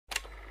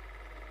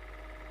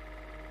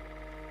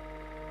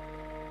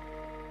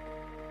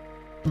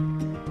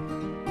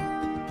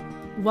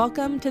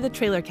Welcome to the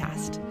Trailer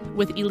Cast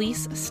with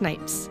Elise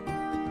Snipes.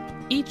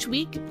 Each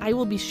week, I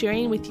will be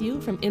sharing with you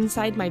from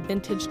inside my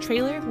vintage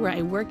trailer where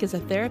I work as a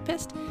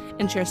therapist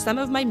and share some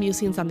of my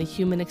musings on the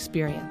human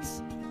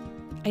experience.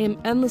 I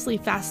am endlessly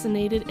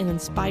fascinated and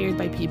inspired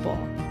by people.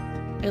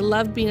 I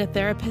love being a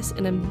therapist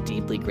and am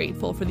deeply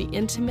grateful for the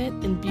intimate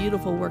and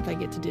beautiful work I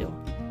get to do.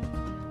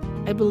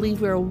 I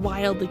believe we are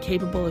wildly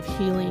capable of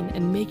healing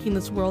and making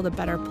this world a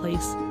better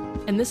place,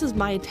 and this is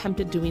my attempt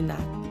at doing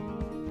that.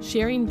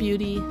 Sharing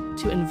beauty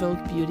to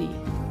invoke beauty.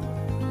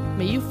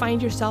 May you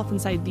find yourself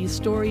inside these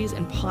stories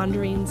and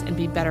ponderings and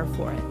be better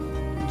for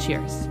it.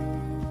 Cheers.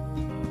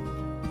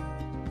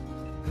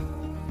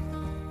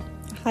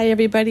 Hi,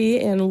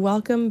 everybody, and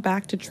welcome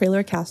back to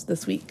Trailer Cast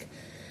this week.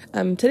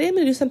 Today I'm going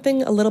to do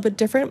something a little bit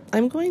different.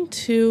 I'm going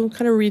to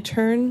kind of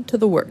return to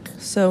the work.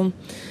 So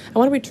I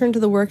want to return to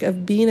the work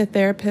of being a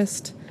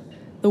therapist,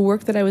 the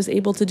work that I was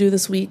able to do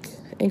this week,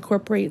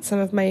 incorporate some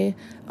of my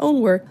own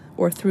work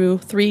or through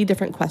 3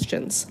 different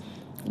questions.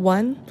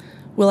 1,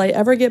 will I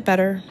ever get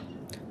better?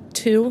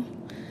 2,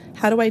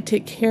 how do I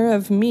take care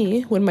of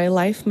me when my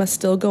life must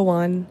still go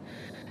on?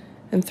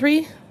 And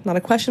 3, not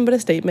a question but a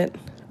statement,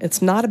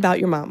 it's not about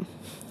your mom.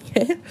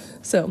 Okay,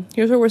 so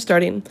here's where we're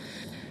starting.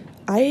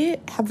 I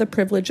have the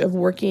privilege of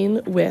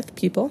working with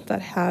people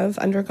that have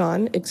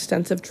undergone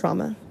extensive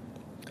trauma.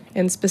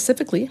 And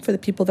specifically for the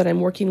people that I'm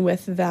working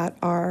with that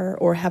are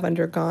or have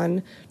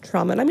undergone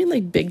trauma, and I mean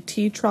like big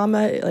T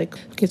trauma,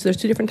 so there's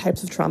 2 different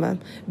types of trauma,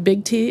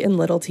 big T and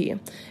little t.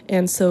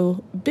 And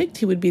so big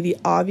T would be the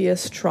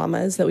obvious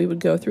traumas that we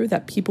would go through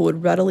that people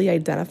would readily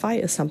identify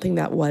as something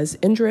that was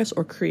injurious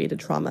or created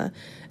trauma.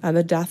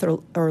 The death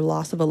or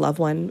loss of a loved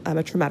one,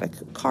 a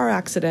traumatic car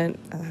accident,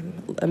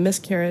 a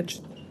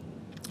miscarriage,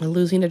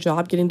 losing a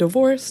job, getting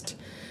divorced.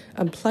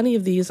 Plenty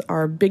of these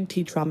are big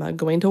T trauma,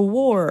 going to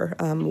war,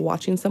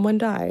 watching someone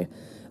die.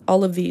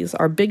 All of these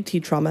are big T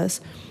traumas.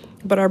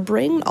 But our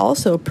brain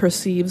also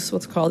perceives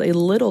what's called a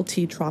little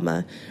T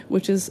trauma,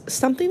 which is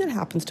something that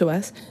happens to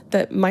us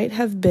that might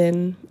have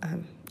been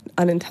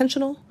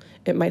unintentional.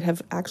 It might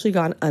have actually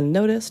gone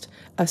unnoticed.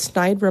 A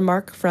snide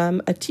remark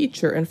from a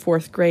teacher in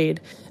 4th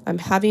grade,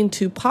 having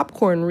to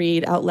popcorn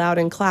read out loud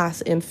in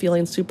class and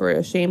feeling super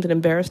ashamed and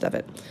embarrassed of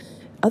it.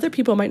 Other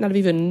people might not have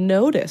even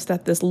noticed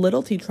that this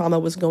little T trauma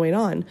was going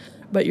on,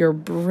 but your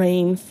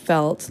brain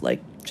felt like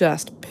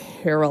just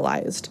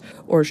paralyzed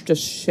or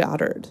just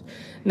shattered.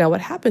 Now,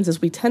 what happens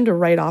is we tend to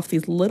write off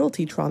these little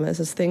T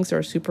traumas as things that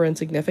are super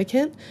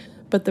insignificant,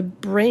 but the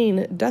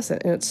brain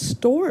doesn't, and it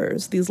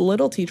stores these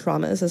little T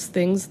traumas as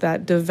things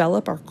that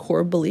develop our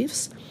core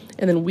beliefs,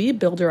 and then we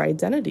build our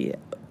identity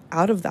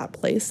out of that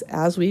place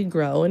as we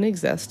grow and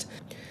exist.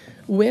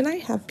 When I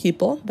have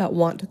people that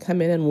want to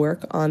come in and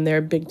work on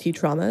their big T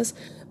traumas,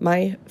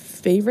 my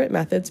favorite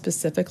method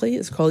specifically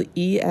is called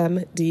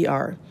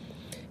EMDR,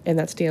 and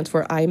that stands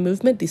for eye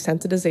movement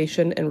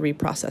desensitization and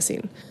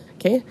reprocessing.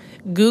 Okay,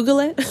 Google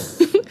it.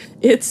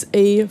 It's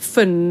a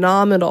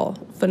phenomenal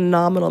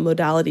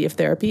modality of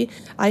therapy.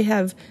 I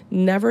have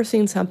never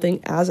seen something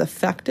as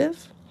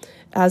effective,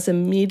 as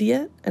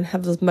immediate, and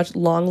have as much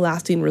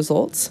long-lasting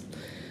results.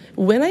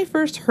 When I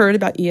first heard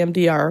about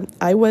EMDR,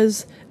 I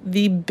was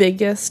the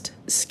biggest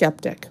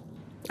skeptic.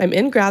 I'm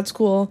in grad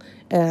school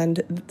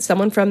and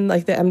someone from the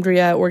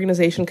EMDRIA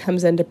organization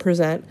comes in to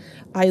present.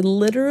 I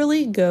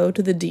literally go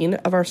to the dean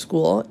of our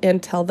school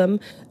and tell them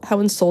how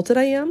insulted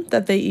I am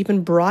that they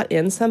even brought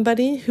in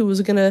somebody who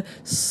was going to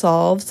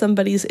solve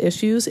somebody's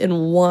issues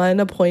in one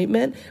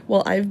appointment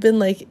while I've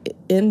been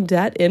in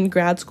debt in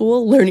grad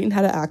school learning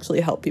how to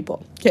actually help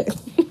people. Okay,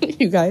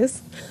 you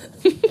guys.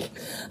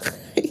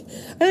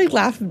 I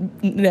laugh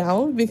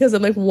now because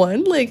I'm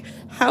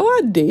how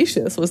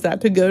audacious was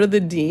that to go to the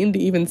dean to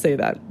even say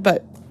that?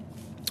 But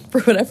for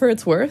whatever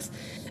it's worth,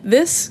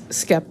 this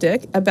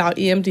skeptic about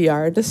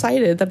EMDR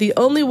decided that the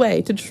only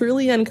way to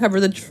truly uncover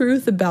the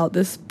truth about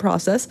this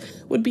process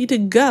would be to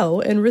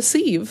go and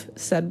receive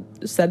said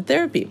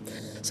therapy.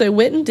 So I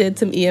went and did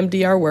some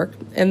EMDR work,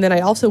 and then I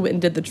also went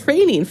and did the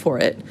training for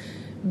it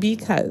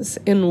because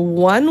in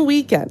one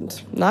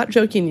weekend, not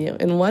joking you,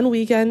 in one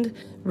weekend,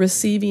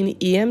 receiving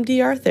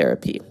EMDR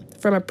therapy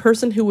from a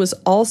person who was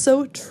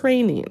also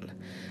training,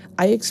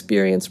 I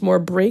experienced more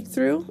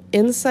breakthrough,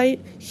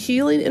 insight,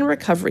 healing, and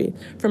recovery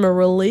from a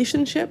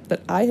relationship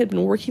that I had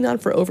been working on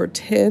for over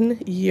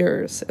 10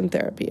 years in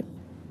therapy.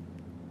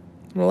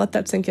 I'm going to let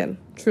that sink in,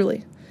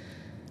 truly.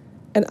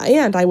 And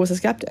I was a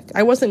skeptic.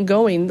 I wasn't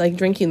going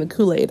drinking the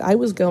Kool-Aid. I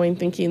was going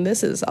thinking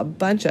this is a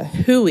bunch of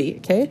hooey,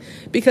 okay?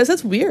 Because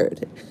it's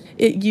weird.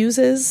 It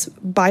uses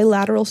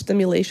bilateral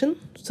stimulation,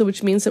 so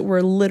which means that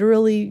we're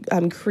literally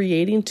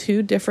creating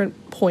 2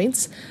 different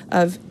points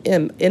of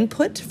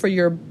input for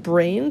your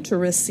brain to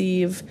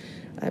receive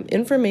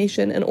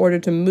information in order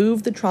to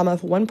move the trauma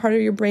from one part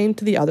of your brain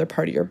to the other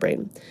part of your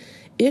brain.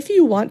 If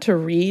you want to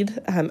read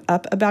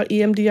up about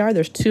EMDR,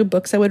 there's 2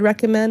 books I would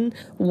recommend.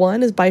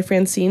 One is by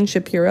Francine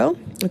Shapiro.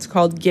 It's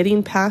called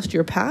Getting Past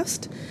Your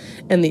Past.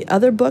 And the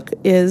other book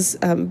is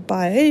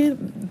by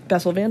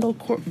Bessel Van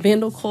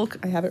der Kolk.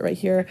 I have it right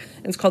here.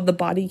 And it's called The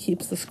Body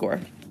Keeps the Score.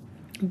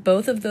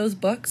 Both of those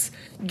books,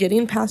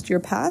 Getting Past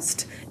Your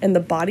Past and The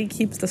Body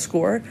Keeps the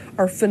Score,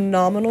 are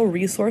phenomenal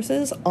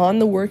resources on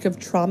the work of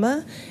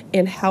trauma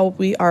and how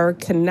we are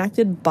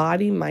connected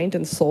body, mind,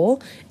 and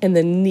soul, and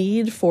the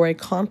need for a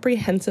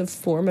comprehensive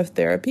form of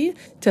therapy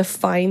to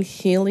find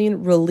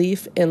healing,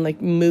 relief, and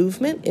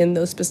movement in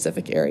those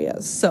specific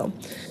areas. So,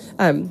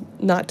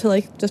 not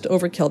to just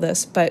overkill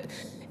this, but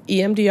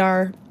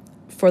EMDR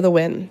for the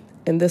win.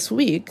 And this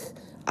week,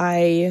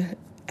 I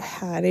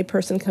had a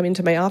person come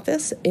into my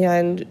office,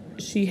 and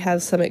she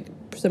has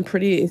some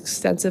pretty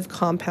extensive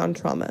compound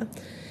trauma.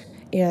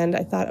 And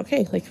I thought,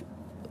 okay,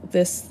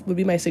 this would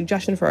be my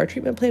suggestion for our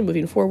treatment plan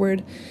moving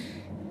forward.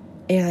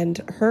 And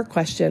her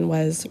question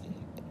was,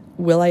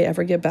 will I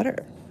ever get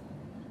better?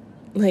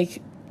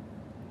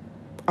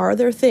 Are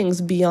there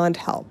things beyond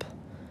help?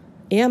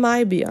 Am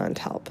I beyond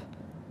help?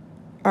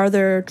 Are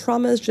there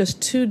traumas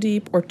just too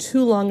deep or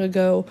too long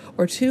ago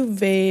or too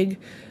vague,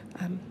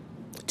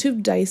 too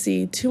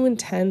dicey, too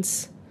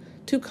intense,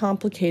 too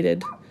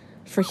complicated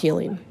for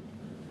healing?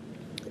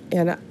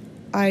 And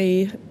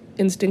I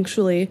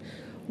instinctually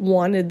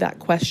wanted that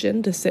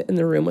question to sit in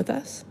the room with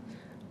us.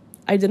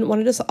 I didn't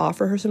want to just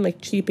offer her some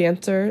cheap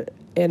answer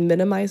and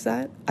minimize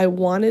that. I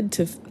wanted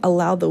to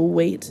allow the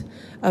weight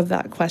of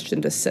that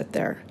question to sit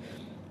there.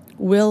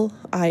 Will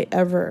I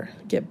ever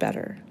get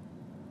better?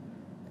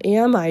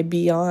 Am I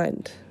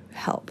beyond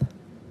help?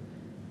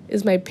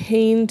 Is my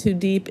pain too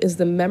deep? Is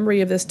the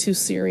memory of this too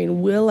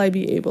searing? Will I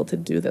be able to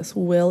do this?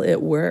 Will it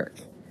work?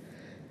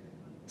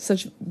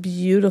 Such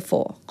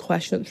beautiful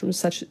questions from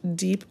such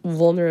deep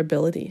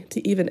vulnerability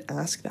to even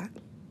ask that.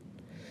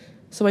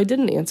 So I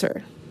didn't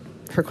answer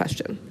her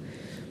question.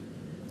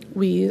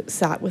 We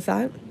sat with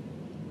that.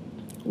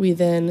 We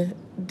then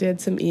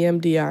did some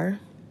EMDR.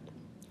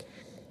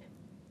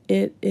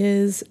 It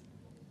is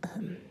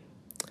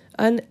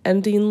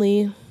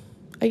unendingly,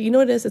 you know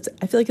what it is?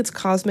 I feel like it's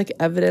cosmic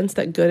evidence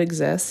that good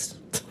exists.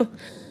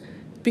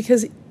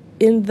 Because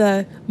in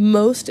the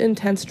most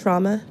intense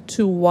trauma,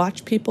 to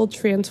watch people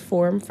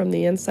transform from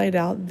the inside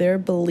out, their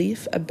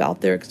belief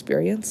about their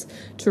experience,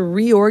 to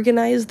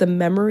reorganize the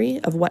memory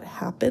of what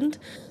happened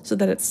so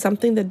that it's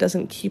something that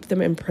doesn't keep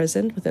them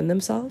imprisoned within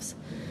themselves,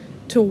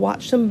 to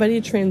watch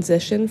somebody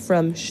transition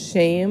from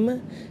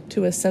shame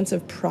to a sense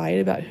of pride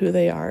about who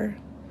they are,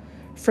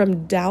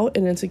 from doubt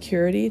and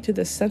insecurity to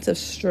this sense of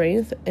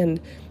strength and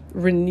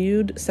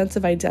renewed sense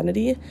of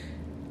identity.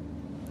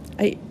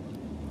 I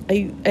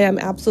am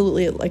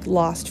absolutely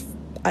lost.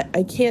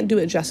 I can't do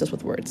it justice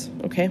with words,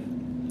 okay?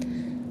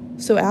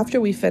 So after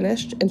we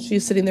finished and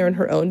she's sitting there in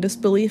her own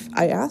disbelief,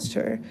 I asked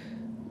her,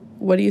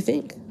 what do you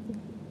think?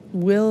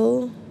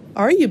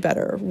 Are you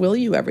better? Will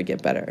you ever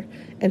get better?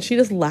 And she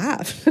just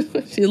laughed.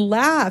 She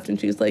laughed and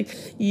she's like,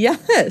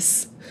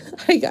 yes.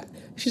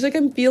 She's like,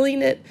 I'm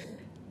feeling it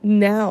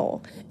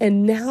now.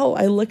 And now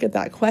I look at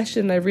that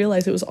question and I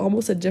realize it was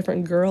almost a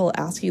different girl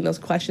asking those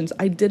questions.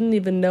 I didn't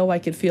even know I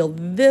could feel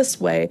this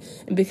way.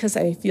 And because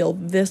I feel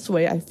this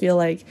way, I feel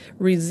like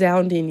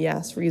resounding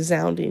yes,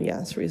 resounding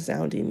yes,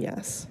 resounding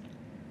yes.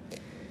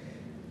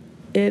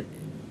 It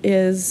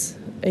is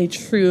a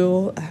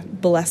true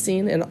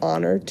blessing and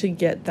honor to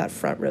get that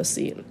front row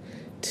seat,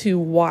 to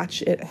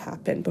watch it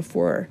happen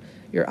before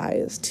your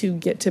eyes, to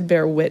get to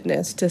bear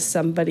witness to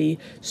somebody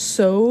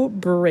so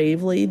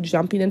bravely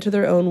jumping into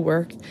their own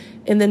work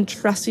and then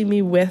trusting me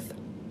with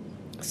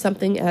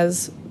something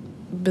as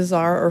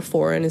bizarre or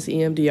foreign as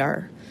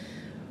EMDR.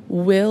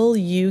 Will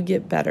you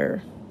get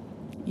better?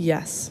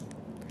 Yes.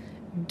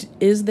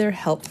 Is there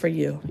help for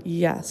you?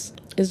 Yes.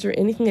 Is there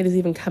anything that is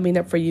even coming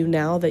up for you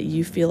now that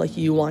you feel like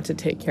you want to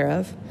take care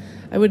of?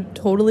 I would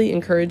totally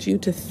encourage you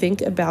to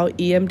think about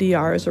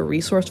EMDR as a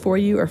resource for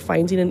you or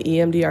finding an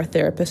EMDR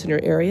therapist in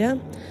your area.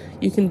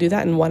 You can do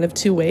that in one of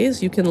two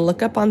ways. You can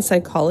look up on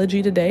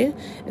Psychology Today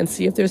and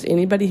see if there's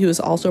anybody who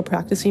is also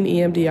practicing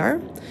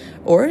EMDR,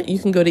 or you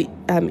can go to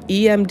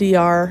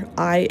emdria.org.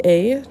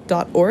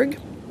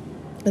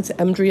 That's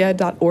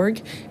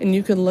emdria.org, and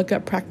you can look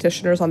up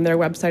practitioners on their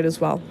website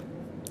as well.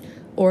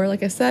 Or,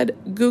 like I said,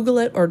 Google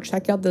it or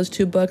check out those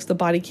two books, The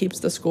Body Keeps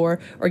the Score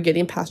or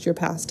Getting Past Your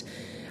Past.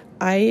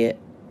 I,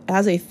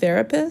 as a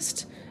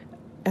therapist,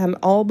 am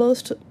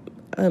almost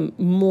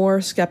more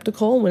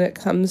skeptical when it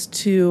comes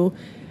to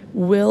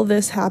will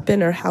this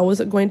happen or how is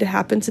it going to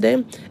happen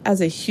today. As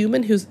a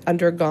human who's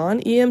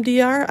undergone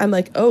EMDR, I'm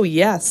like, oh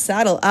yes,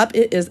 saddle up.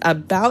 It is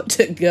about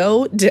to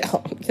go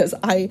down because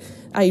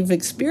I've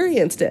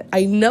experienced it.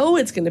 I know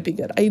it's going to be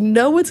good. I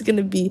know it's going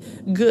to be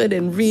good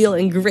and real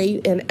and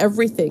great and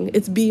everything.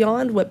 It's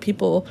beyond what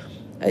people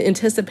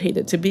anticipate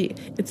it to be.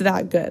 It's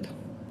that good.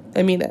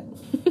 I mean it.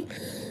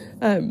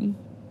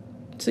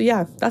 So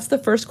yeah, that's the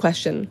first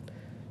question.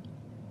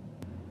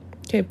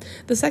 Okay.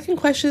 The second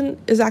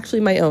question is actually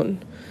my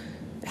own.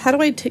 How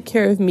do I take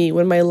care of me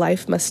when my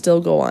life must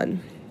still go on?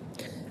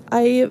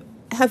 I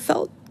have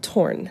felt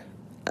torn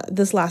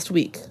this last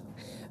week.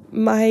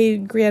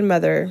 My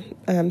grandmother,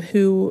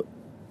 who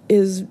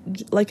is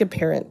like a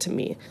parent to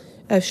me,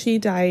 she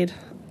died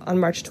on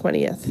March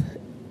 20th.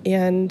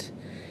 And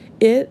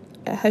it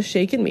has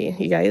shaken me,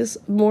 you guys,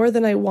 more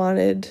than I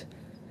wanted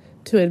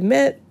to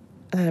admit,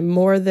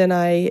 more than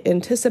I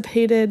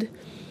anticipated.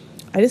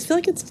 I just feel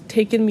like it's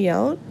taken me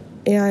out,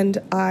 and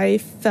I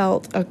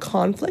felt a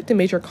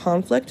major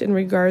conflict in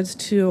regards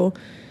to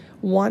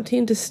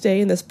wanting to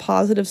stay in this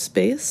positive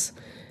space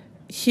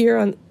here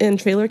in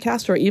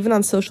TrailerCast or even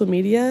on social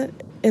media,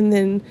 and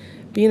then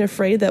being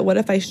afraid that what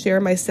if I share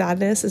my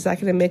sadness, is that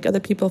going to make other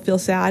people feel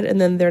sad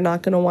and then they're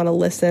not going to want to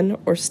listen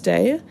or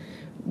stay?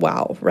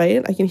 Wow,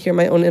 right? I can hear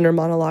my own inner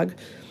monologue.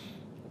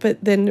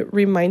 But then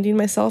reminding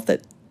myself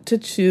that to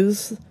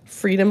choose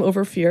freedom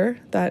over fear,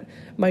 that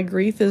my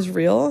grief is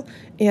real,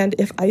 and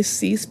if I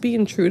cease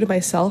being true to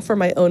myself or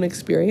my own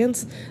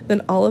experience,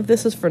 then all of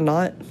this is for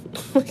naught.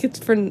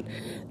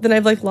 Then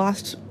I've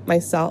lost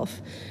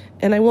myself,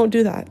 and I won't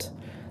do that.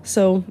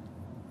 So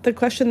the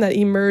question that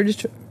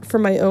emerged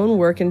from my own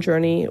work and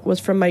journey was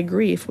from my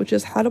grief, which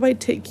is, how do I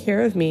take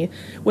care of me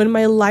when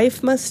my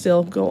life must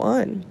still go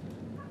on?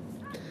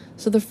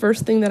 So the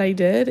first thing that I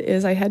did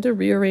is I had to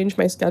rearrange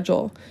my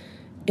schedule,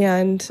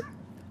 and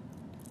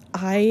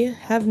I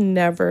have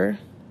never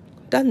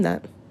done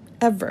that,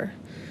 ever.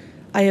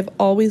 I have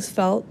always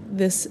felt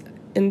this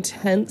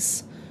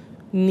intense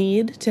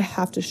need to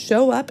have to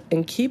show up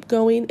and keep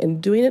going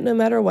and doing it no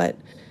matter what.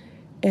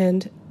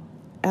 And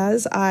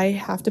as I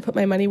have to put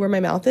my money where my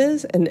mouth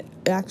is and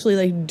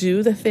actually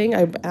do the thing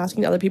I'm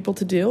asking other people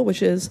to do,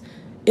 which is,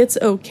 it's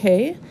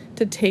okay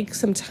to take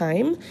some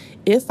time.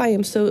 If I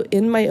am so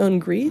in my own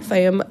grief, I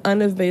am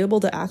unavailable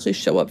to actually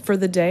show up for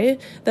the day,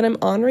 then I'm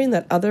honoring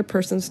that other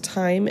person's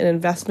time and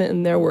investment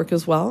in their work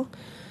as well.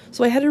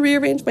 So I had to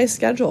rearrange my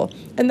schedule.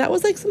 And that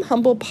was some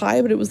humble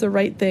pie, but it was the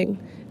right thing.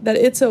 That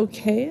it's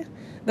okay,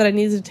 that I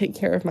needed to take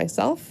care of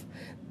myself.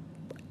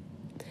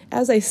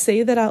 As I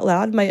say that out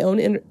loud, my own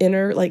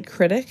inner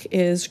critic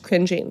is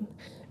cringing,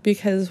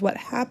 because what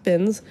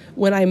happens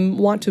when I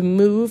want to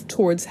move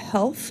towards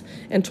health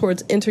and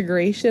towards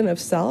integration of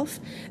self,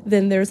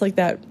 then there's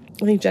that,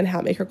 I think Jen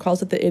Hatmaker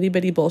calls it the itty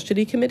bitty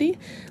bullshitty committee,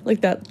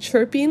 that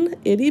chirping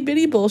itty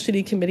bitty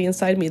bullshitty committee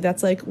inside me.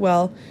 That's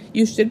well,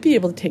 you should be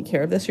able to take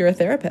care of this. You're a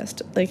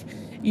therapist.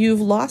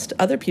 You've lost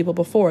other people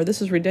before.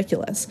 This is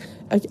ridiculous.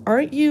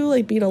 Aren't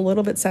you being a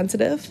little bit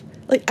sensitive?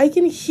 I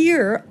can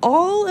hear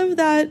all of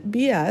that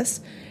BS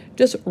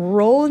just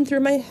rolling through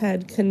my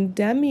head,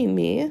 condemning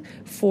me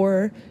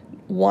for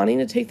wanting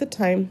to take the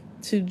time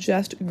to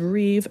just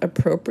grieve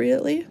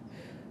appropriately,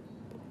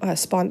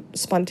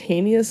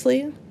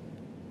 spontaneously,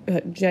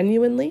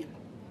 genuinely.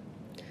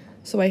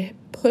 So I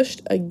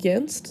pushed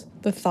against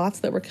the thoughts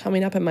that were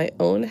coming up in my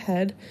own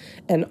head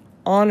and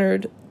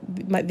honored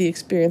the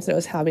experience that I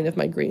was having of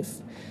my grief.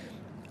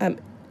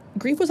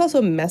 Grief was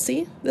also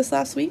messy this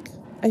last week.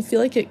 I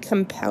feel like it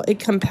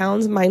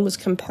compounds. Mine was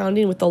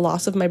compounding with the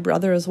loss of my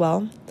brother as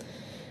well.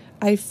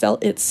 I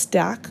felt it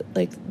stack,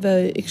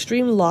 the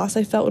extreme loss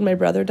I felt when my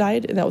brother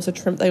died, and that was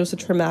a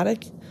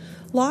traumatic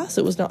loss.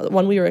 It was not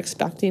one we were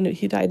expecting.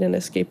 He died in a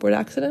skateboard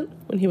accident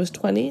when he was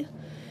 20,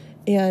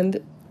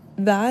 and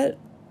that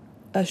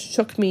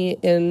shook me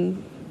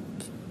in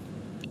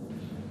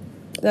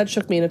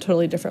a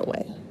totally different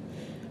way.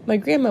 My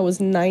grandma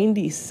was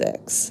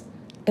 96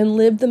 and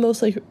lived the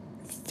most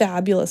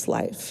fabulous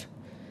life.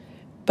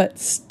 But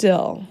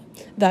still,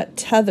 that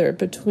tether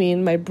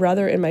between my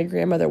brother and my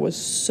grandmother was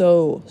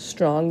so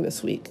strong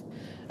this week.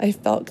 I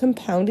felt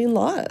compounding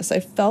loss.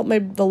 I felt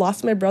the loss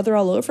of my brother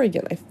all over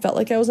again. I felt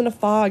like I was in a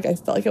fog. I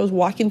felt like I was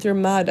walking through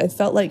mud. I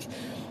felt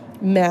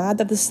mad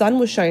that the sun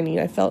was shining.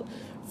 I felt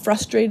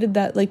frustrated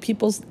that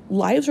people's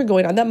lives were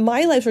going on, that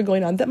my lives were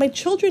going on, that my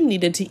children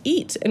needed to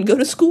eat and go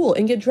to school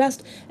and get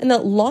dressed, and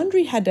that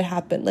laundry had to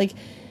happen.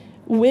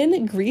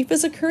 When grief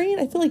is occurring,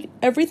 I feel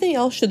everything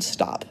else should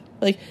stop.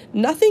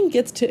 Nothing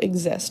gets to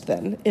exist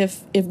then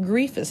if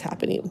grief is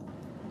happening.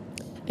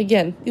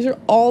 Again,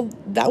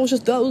 that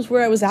was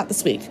where I was at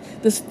this week.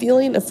 This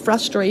feeling of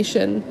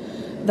frustration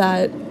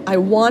that I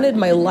wanted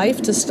my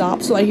life to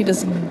stop so I could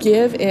just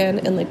give in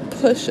and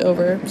push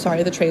over.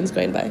 Sorry, the train's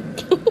going by.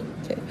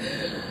 Okay.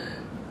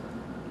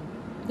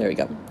 There we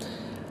go.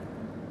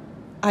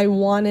 I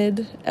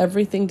wanted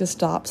everything to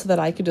stop so that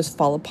I could just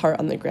fall apart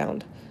on the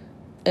ground.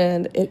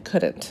 And it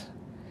couldn't.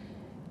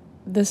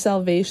 The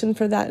salvation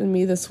for that in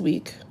me this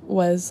week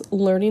was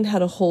learning how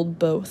to hold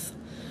both.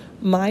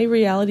 My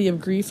reality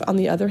of grief on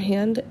the other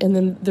hand, and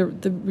then the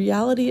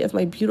reality of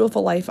my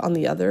beautiful life on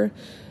the other,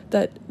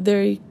 that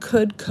they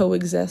could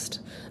coexist.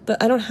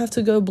 That I don't have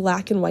to go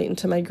black and white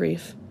into my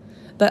grief.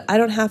 That I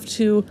don't have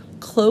to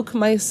cloak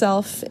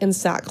myself in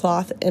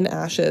sackcloth and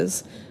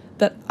ashes.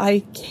 That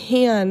I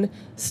can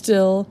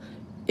still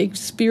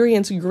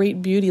experience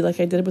great beauty like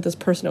I did with this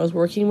person I was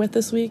working with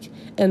this week,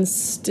 and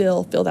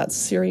still feel that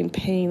searing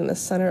pain in the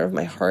center of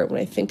my heart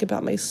when I think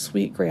about my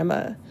sweet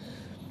grandma.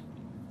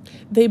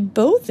 They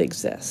both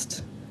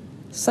exist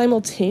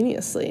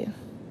simultaneously.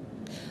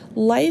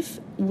 Life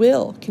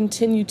will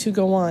continue to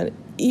go on,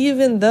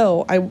 even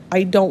though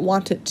I don't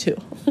want it to.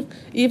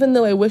 Even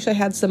though I wish I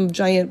had some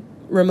giant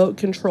remote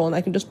control and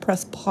I can just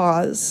press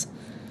pause.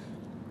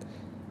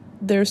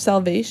 there's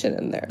salvation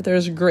in there.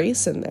 There's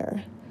grace in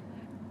there.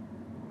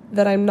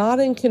 That I'm not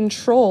in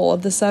control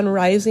of the sun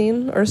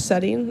rising or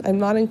setting. I'm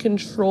not in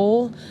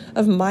control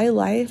of my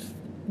life,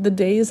 the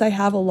days I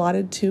have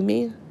allotted to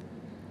me,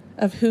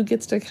 of who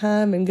gets to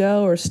come and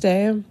go or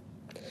stay.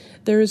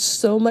 There is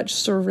so much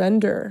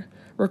surrender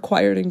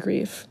required in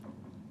grief.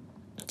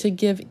 To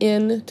give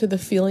in to the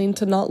feeling,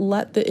 to not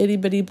let the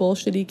itty-bitty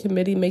bullshitty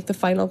committee make the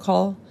final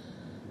call.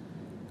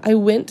 I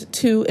went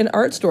to an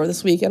art store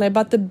this week and I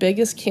bought the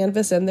biggest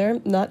canvas in there,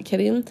 not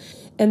kidding.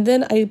 And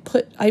then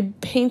I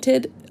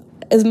painted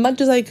as much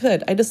as I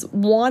could. I just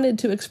wanted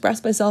to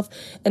express myself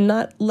and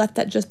not let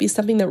that just be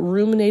something that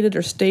ruminated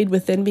or stayed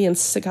within me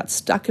and got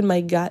stuck in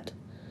my gut.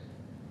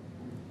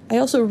 I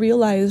also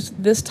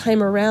realized this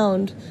time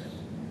around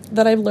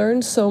that I've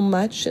learned so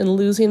much in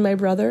losing my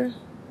brother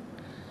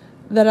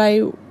that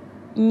I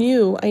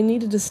knew I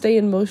needed to stay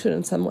in motion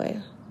in some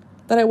way.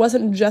 That I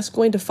wasn't just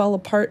going to fall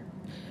apart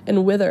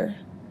and wither,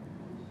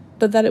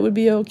 but that it would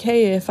be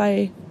okay if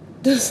I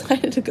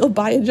decided to go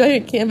buy a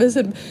giant canvas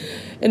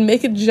and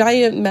make a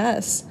giant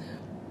mess.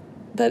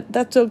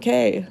 That's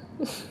okay.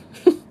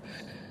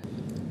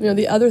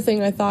 The other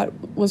thing I thought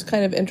was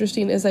kind of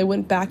interesting is I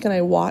went back and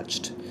I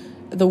watched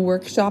the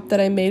workshop that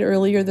I made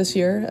earlier this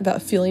year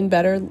about feeling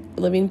better,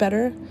 living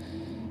better.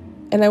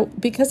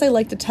 And because I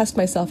like to test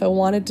myself, I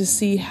wanted to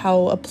see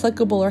how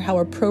applicable or how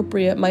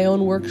appropriate my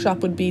own workshop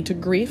would be to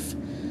grief.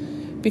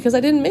 Because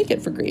I didn't make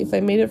it for grief. I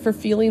made it for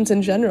feelings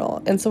in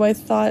general. And so I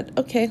thought,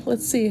 okay,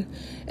 let's see.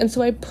 And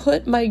so I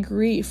put my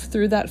grief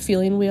through that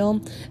feeling wheel,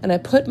 and I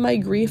put my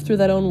grief through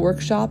that own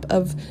workshop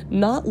of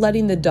not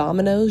letting the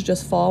dominoes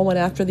just fall one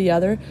after the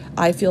other.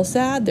 I feel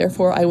sad,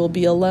 therefore I will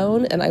be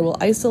alone, and I will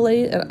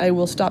isolate, and I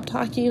will stop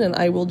talking, and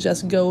I will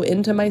just go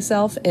into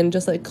myself and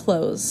just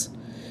close.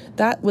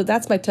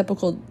 That's my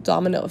typical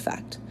domino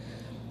effect.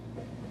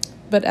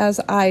 But as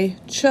I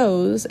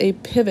chose a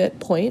pivot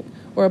point,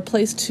 or a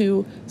place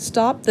to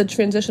stop the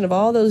transition of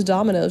all those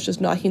dominoes just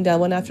knocking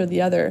down one after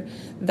the other,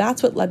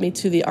 that's what led me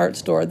to the art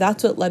store.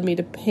 That's what led me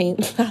to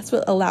paint. That's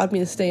what allowed me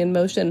to stay in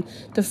motion,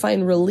 to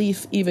find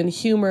relief, even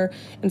humor,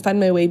 and find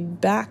my way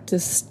back to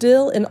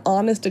still an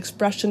honest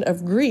expression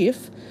of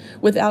grief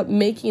without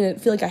making it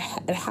feel like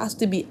it has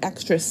to be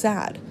extra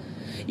sad.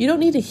 You don't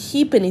need to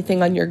heap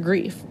anything on your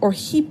grief or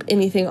heap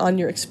anything on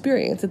your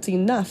experience. It's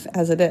enough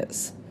as it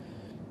is.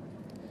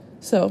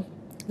 So,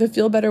 the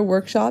Feel Better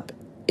Workshop,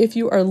 if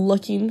you are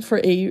looking for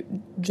a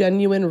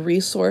genuine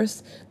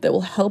resource that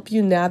will help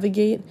you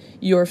navigate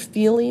your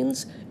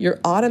feelings, your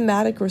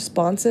automatic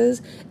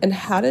responses, and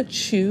how to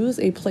choose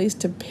a place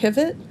to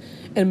pivot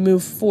and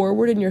move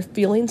forward in your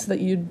feelings so that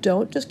you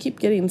don't just keep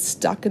getting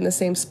stuck in the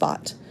same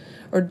spot,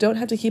 or don't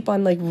have to keep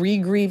on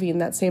re-grieving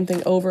that same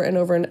thing over and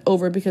over and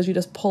over because you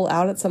just pull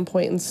out at some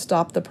point and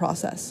stop the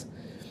process.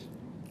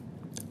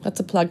 That's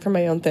a plug for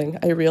my own thing.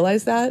 I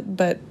realized that,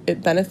 but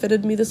it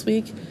benefited me this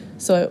week,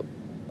 so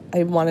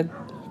I wanted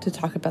to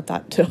talk about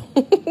that too.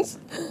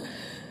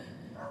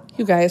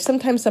 You guys,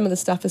 sometimes some of the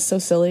stuff is so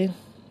silly,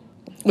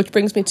 which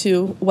brings me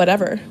to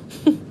whatever.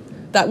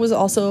 That was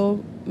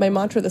also my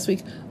mantra this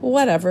week.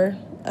 Whatever.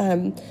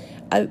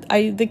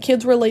 The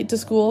kids were late to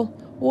school.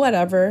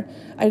 Whatever.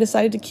 I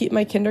decided to keep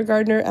my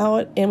kindergartner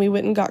out, and we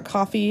went and got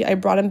coffee. I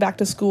brought him back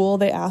to school.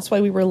 They asked why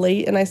we were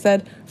late, and I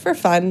said, for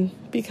fun,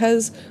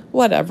 because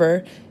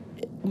whatever.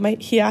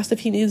 He asked if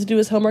he needs to do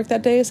his homework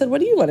that day. I said,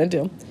 what do you want to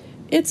do?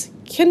 It's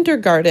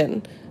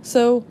kindergarten.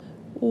 So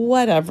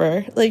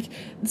whatever.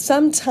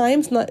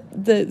 Sometimes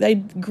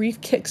the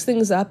grief kicks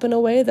things up in a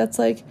way that's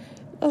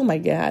oh my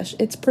gosh,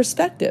 it's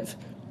perspective.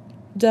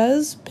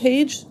 Does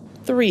page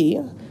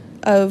 3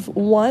 of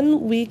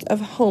 1 week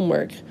of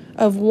homework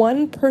of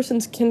one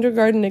person's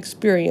kindergarten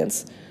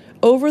experience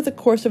over the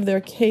course of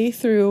their K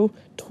through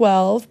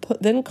 12,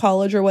 then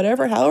college or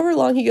whatever, however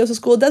long he goes to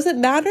school, does it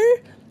matter?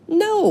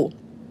 No.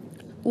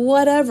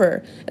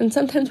 Whatever. And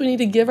sometimes we need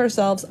to give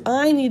ourselves,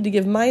 I need to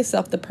give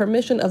myself the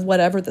permission of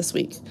whatever this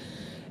week.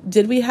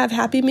 Did we have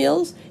Happy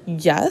Meals?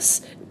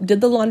 Yes.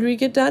 Did the laundry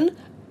get done?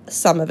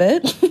 Some of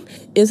it.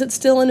 Is it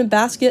still in a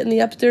basket in the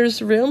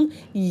upstairs room?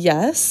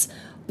 Yes.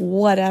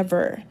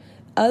 Whatever.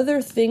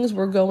 Other things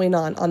were going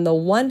on. On the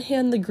one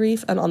hand, the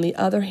grief, and on the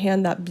other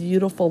hand, that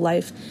beautiful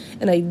life.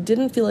 And I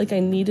didn't feel like I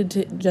needed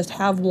to just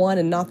have one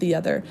and not the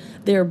other.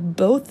 They're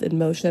both in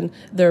motion.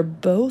 They're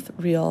both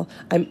real.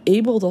 I'm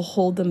able to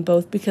hold them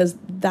both because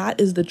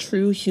that is the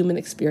true human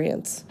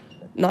experience.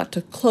 Not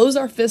to close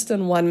our fist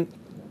on one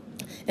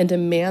and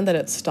demand that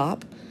it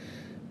stop,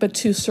 but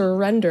to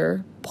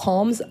surrender,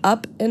 palms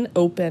up and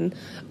open,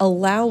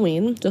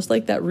 allowing, just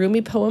like that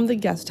Rumi poem, The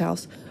Guest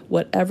House,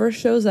 whatever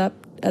shows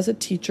up as a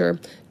teacher,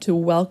 to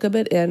welcome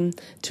it in,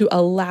 to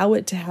allow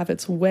it to have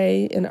its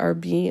way in our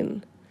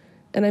being.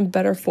 And I'm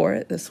better for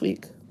it this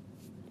week.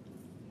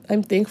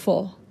 I'm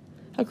thankful.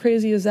 How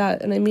crazy is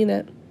that? And I mean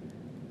it.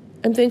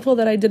 I'm thankful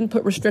that I didn't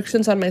put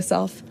restrictions on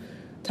myself,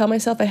 tell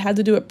myself I had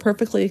to do it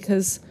perfectly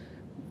because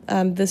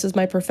this is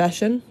my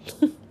profession.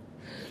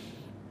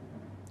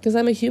 Because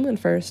I'm a human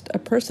first, a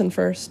person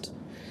first.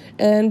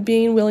 and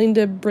being willing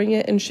to bring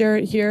it and share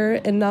it here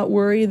and not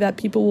worry that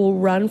people will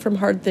run from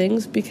hard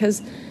things,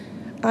 because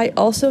I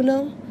also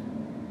know,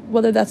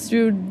 whether that's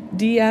through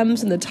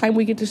DMs and the time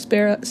we get to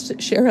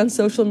share on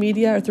social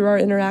media or through our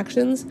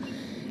interactions,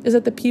 is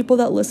that the people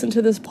that listen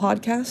to this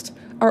podcast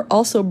are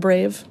also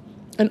brave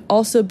and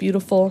also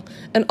beautiful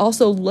and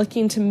also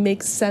looking to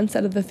make sense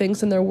out of the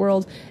things in their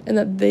world, and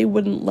that they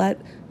wouldn't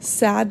let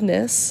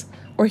sadness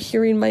or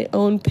hearing my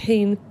own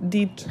pain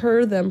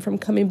deter them from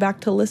coming back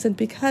to listen,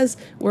 because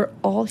we're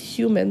all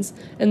humans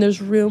and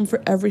there's room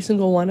for every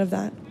single one of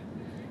that.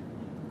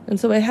 And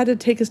so I had to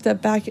take a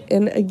step back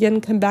and again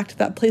come back to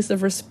that place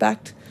of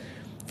respect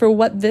for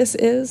what this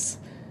is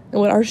and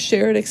what our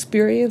shared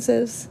experience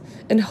is,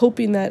 and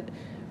hoping that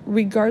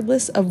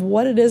regardless of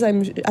what it is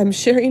I'm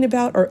sharing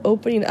about or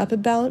opening up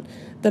about,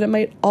 that it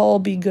might all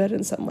be good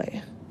in some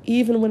way,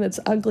 even when it's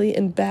ugly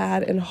and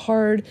bad and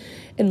hard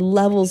and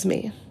levels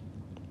me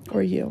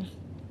or you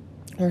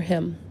or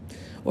him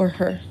or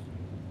her.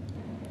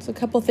 So a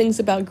couple things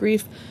about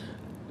grief.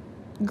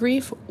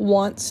 Grief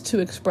wants to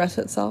express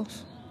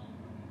itself.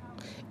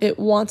 It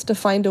wants to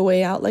find a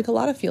way out, like a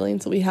lot of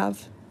feelings that we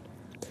have.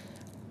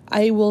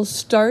 I will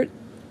start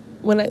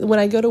when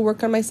I go to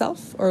work on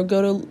myself or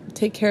go to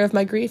take care of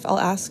my grief. I'll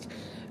ask,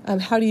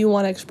 how do you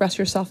want to express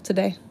yourself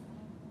today?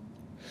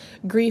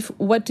 Grief,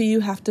 what do you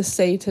have to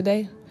say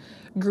today?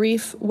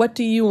 Grief, what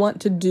do you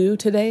want to do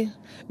today?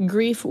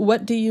 Grief,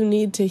 what do you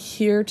need to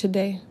hear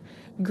today?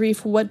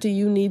 Grief, what do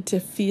you need to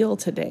feel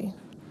today?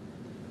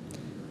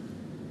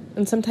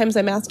 And sometimes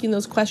I'm asking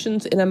those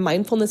questions in a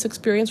mindfulness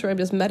experience where I'm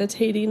just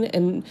meditating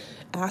and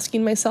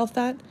asking myself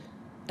that,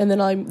 and then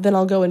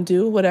I'll go and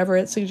do whatever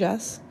it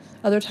suggests.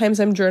 Other times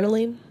I'm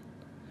journaling.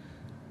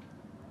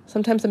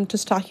 Sometimes I'm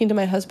just talking to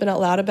my husband out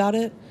loud about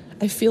it.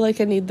 I feel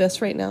like I need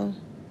this right now.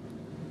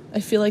 I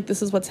feel like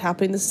this is what's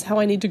happening. This is how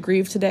I need to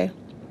grieve today.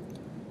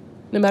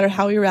 No matter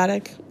how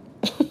erratic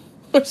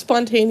or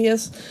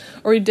spontaneous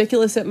or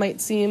ridiculous it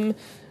might seem,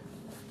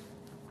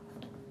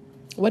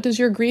 what does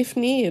your grief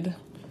need?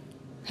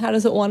 How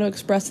does it want to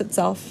express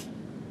itself?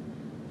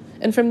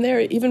 And from there,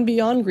 even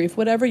beyond grief,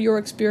 whatever your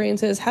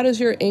experience is, how does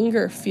your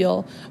anger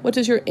feel? What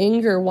does your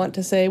anger want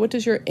to say? What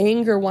does your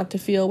anger want to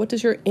feel? What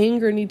does your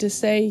anger need to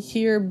say,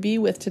 hear, be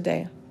with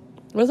today?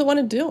 What does it want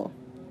to do?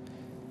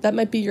 That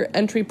might be your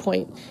entry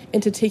point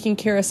into taking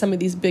care of some of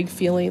these big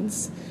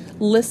feelings,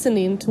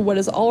 listening to what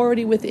is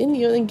already within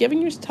you and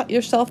giving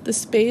yourself the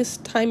space,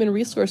 time, and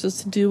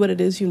resources to do what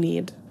it is you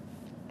need.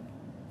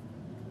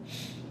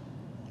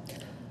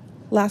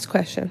 Last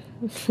question.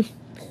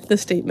 The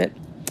statement.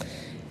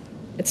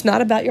 It's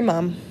not about your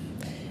mom.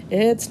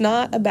 It's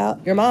not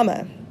about your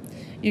mama.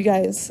 You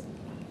guys,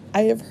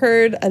 I have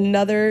heard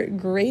another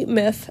great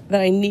myth that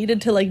I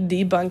needed to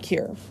debunk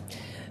here.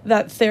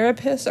 That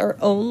therapists are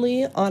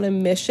only on a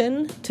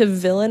mission to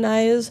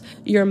villainize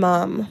your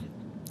mom.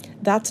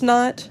 That's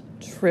not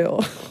true.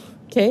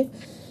 Okay?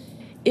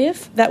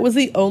 If that was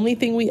the only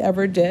thing we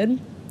ever did,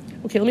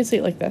 okay, let me say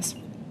it like this.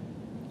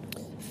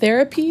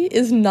 Therapy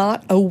is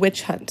not a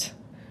witch hunt.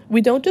 We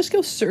don't just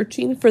go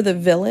searching for the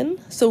villain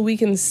so we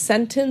can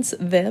sentence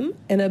them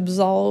and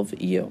absolve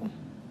you.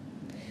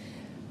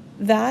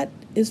 That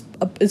is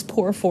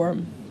poor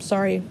form.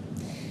 Sorry.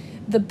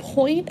 The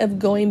point of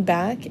going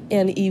back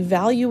and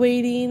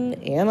evaluating,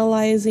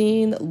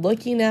 analyzing,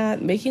 looking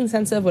at, making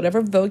sense of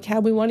whatever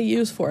vocab we want to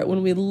use for it,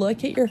 when we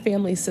look at your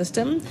family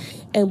system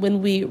and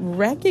when we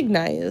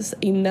recognize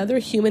another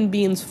human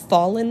being's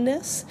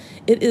fallenness,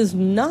 it is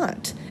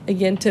not,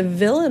 again, to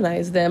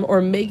villainize them or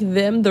make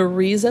them the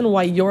reason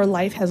why your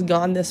life has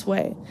gone this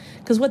way.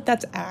 Because what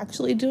that's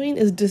actually doing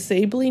is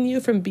disabling you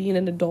from being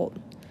an adult.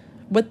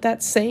 What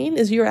that's saying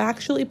is you're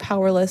actually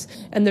powerless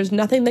and there's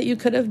nothing that you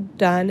could have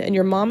done and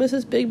your mom is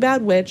this big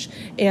bad witch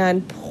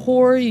and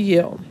poor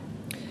you.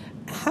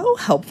 How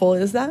helpful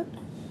is that?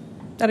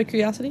 Out of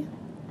curiosity?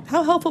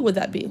 How helpful would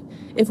that be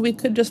if we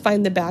could just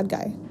find the bad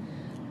guy?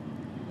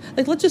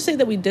 Let's just say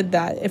that we did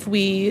that. If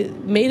we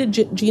made a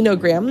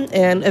genogram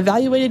and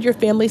evaluated your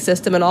family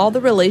system and all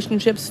the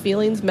relationships,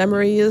 feelings,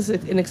 memories,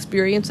 and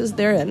experiences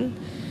therein,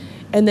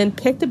 and then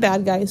picked a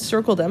bad guy,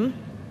 circled him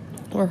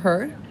or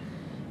her,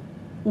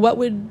 what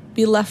would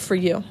be left for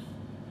you?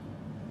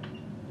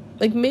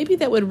 Maybe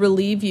that would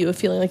relieve you of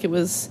feeling like it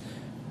was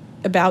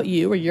about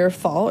you or your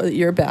fault or that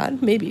you're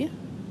bad, maybe.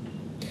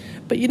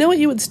 But you know what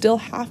you would still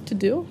have to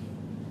do?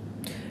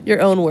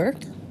 Your own work.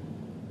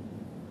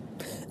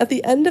 At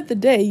the end of the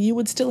day, you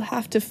would still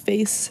have to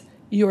face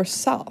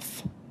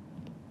yourself.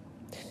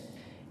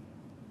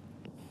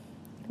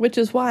 Which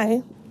is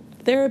why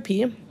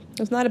therapy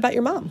is not about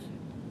your mom.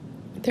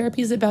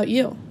 Therapy is about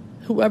you,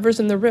 whoever's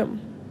in the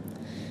room.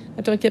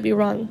 Now, don't get me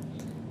wrong.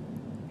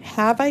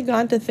 Have I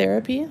gone to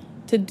therapy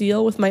to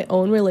deal with my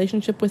own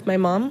relationship with my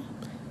mom?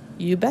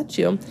 You bet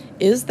you.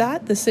 Is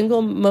that the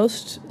single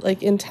most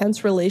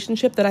intense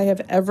relationship that I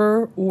have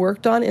ever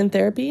worked on in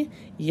therapy?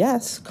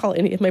 Yes. Call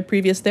any of my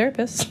previous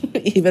therapists,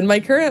 even my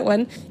current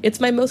one.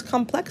 It's my most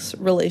complex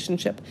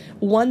relationship.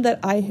 One that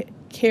I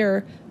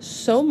care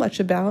so much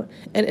about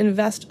and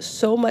invest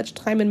so much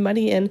time and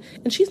money in,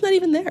 and she's not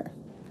even there.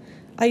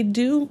 I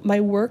do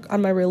my work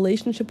on my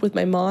relationship with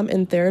my mom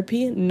in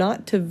therapy,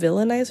 not to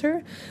villainize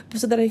her, but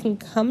so that I can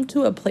come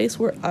to a place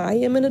where I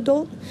am an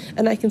adult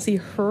and I can see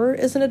her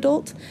as an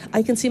adult.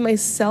 I can see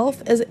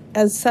myself as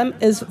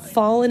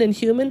fallen and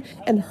human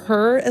and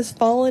her as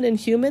fallen and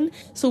human,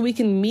 so we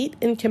can meet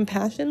in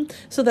compassion,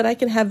 so that I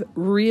can have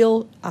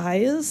real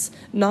eyes,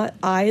 not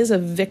eyes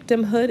of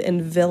victimhood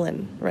and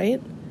villain,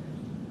 right?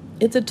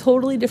 It's a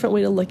totally different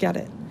way to look at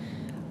it.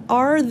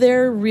 Are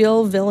there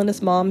real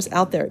villainous moms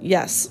out there?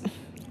 Yes.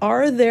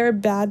 Are there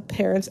bad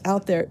parents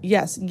out there?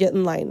 Yes. Get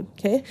in line,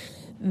 okay?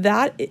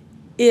 That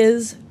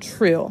is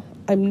true.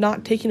 I'm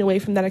not taking away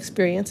from that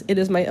experience. It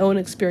is my own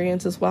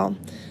experience as well.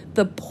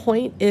 The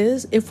point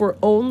is, if we're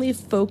only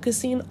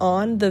focusing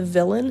on the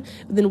villain,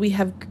 then we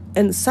have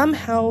and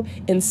somehow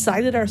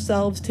incited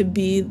ourselves to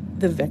be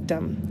the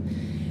victim.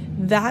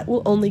 That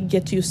will only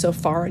get you so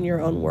far in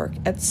your own work.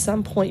 At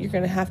some point, you're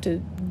going to have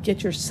to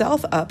get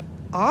yourself up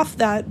off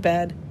that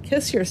bed,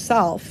 kiss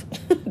yourself,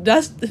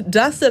 dust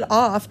it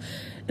off,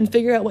 and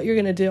figure out what you're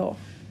going to do.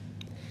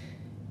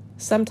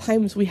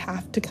 Sometimes we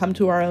have to come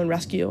to our own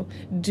rescue.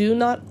 Do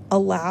not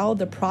allow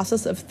the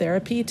process of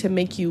therapy to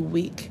make you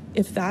weak.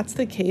 If that's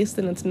the case,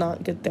 then it's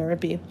not good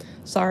therapy.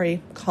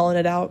 Sorry, calling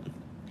it out.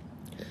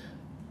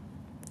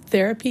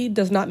 Therapy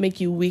does not make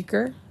you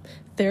weaker.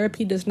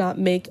 Therapy does not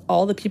make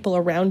all the people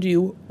around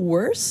you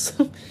worse.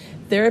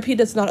 Therapy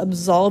does not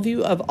absolve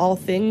you of all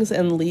things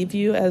and leave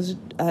you as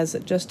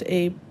just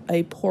a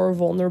poor,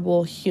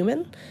 vulnerable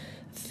human.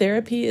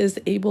 Therapy is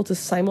able to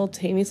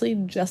simultaneously,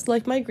 just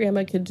like my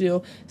grandma could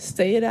do,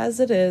 say it as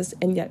it is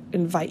and yet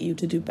invite you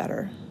to do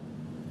better.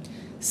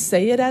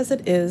 Say it as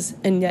it is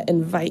and yet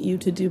invite you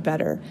to do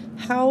better.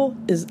 How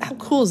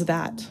cool is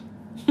that?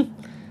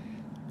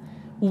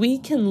 We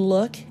can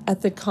look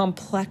at the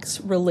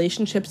complex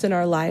relationships in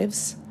our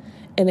lives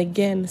and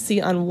again see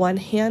on one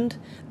hand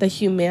the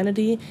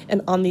humanity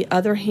and on the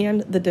other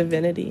hand the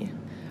divinity.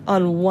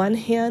 On one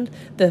hand,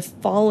 the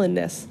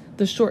fallenness,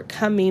 the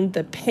shortcoming,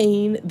 the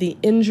pain, the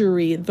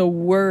injury, the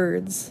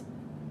words,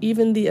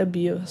 even the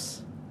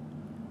abuse,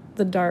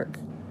 the dark.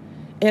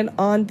 And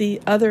on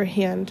the other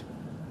hand,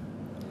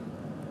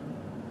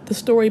 the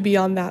story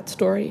beyond that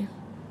story,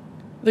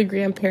 the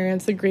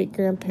grandparents, the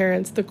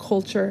great-grandparents, the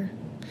culture.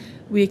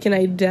 We can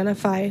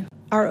identify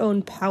our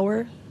own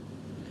power,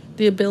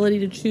 the ability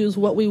to choose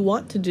what we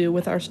want to do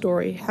with our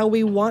story, how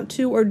we want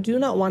to or do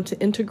not want to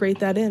integrate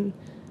that in.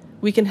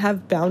 We can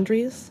have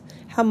boundaries.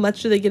 How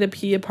much do they get to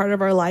be a part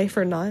of our life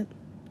or not?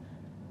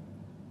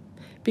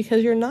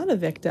 Because you're not a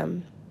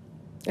victim.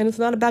 And it's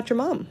not about your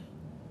mom.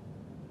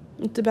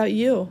 It's about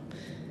you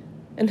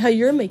and how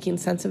you're making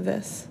sense of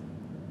this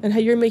and how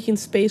you're making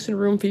space and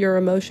room for your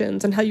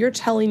emotions and how you're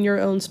telling your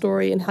own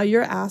story and how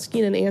you're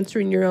asking and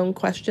answering your own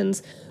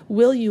questions.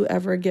 Will you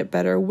ever get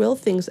better? Will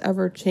things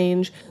ever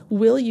change?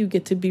 Will you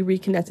get to be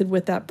reconnected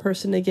with that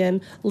person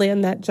again,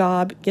 land that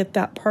job, get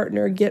that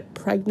partner, get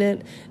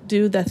pregnant,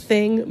 do the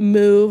thing,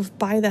 move,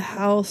 buy the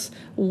house,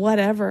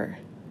 whatever?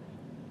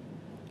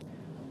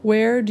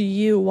 Where do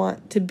you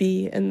want to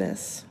be in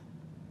this?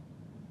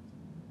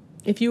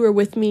 If you were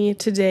with me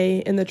today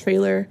in the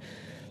trailer,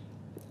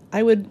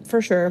 I would for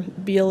sure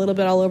be a little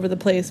bit all over the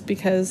place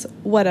because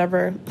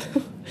whatever.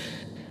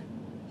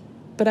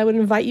 But I would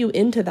invite you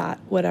into that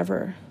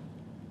whatever.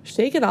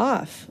 Shake it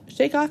off.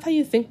 Shake off how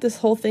you think this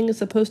whole thing is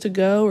supposed to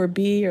go or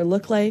be or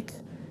look like,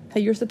 how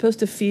you're supposed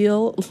to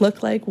feel,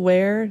 look like,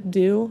 wear,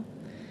 do.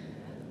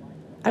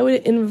 I would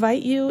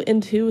invite you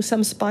into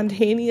some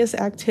spontaneous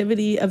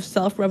activity of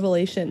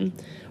self-revelation.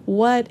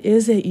 What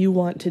is it you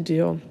want to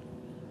do?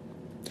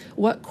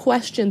 What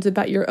questions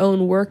about your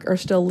own work are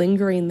still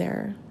lingering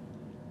there?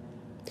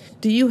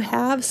 Do you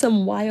have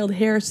some wild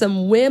hair,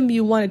 some whim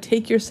you want to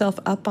take yourself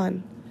up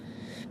on?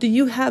 Do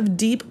you have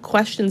deep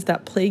questions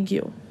that plague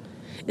you?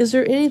 Is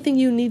there anything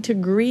you need to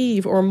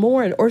grieve or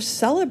mourn or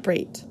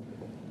celebrate?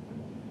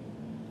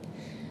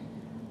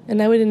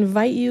 And I would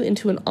invite you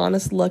into an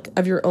honest look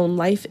of your own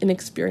life and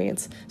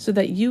experience so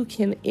that you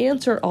can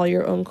answer all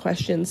your own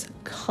questions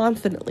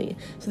confidently,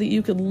 so that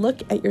you could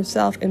look at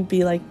yourself and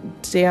be like,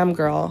 damn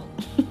girl,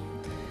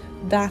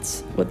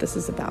 that's what this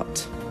is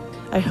about.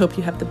 I hope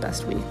you have the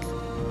best week.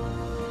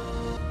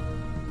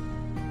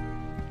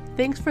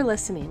 Thanks for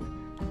listening.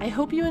 I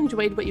hope you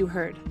enjoyed what you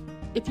heard.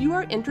 If you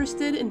are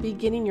interested in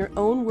beginning your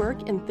own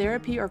work in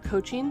therapy or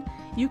coaching,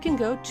 you can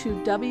go to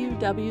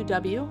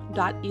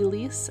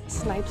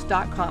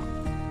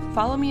www.elisesnipes.com.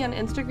 Follow me on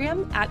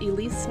Instagram at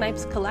Elise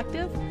Snipes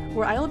Collective,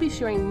 where I will be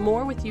sharing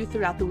more with you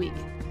throughout the week.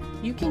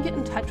 You can get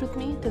in touch with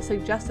me to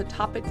suggest a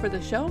topic for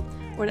the show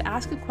or to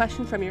ask a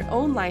question from your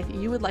own life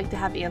you would like to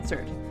have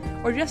answered.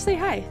 Or just say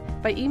hi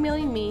by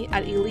emailing me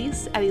at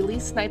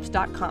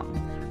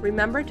elise@elisesnipes.com.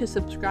 Remember to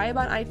subscribe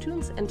on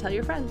iTunes and tell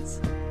your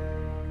friends.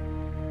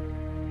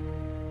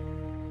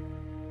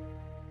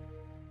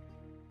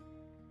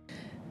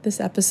 This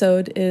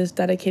episode is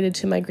dedicated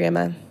to my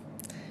grandma,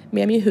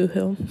 Mammy Hoo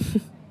Hoo,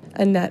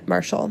 Annette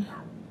Marshall.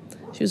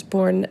 She was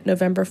born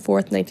November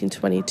 4th,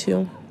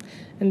 1922,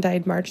 and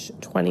died March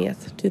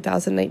 20th,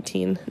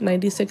 2019,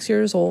 96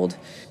 years old,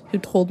 who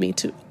told me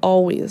to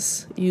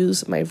always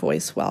use my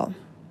voice well.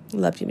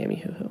 Love you, Mammy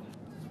Hoo Hoo.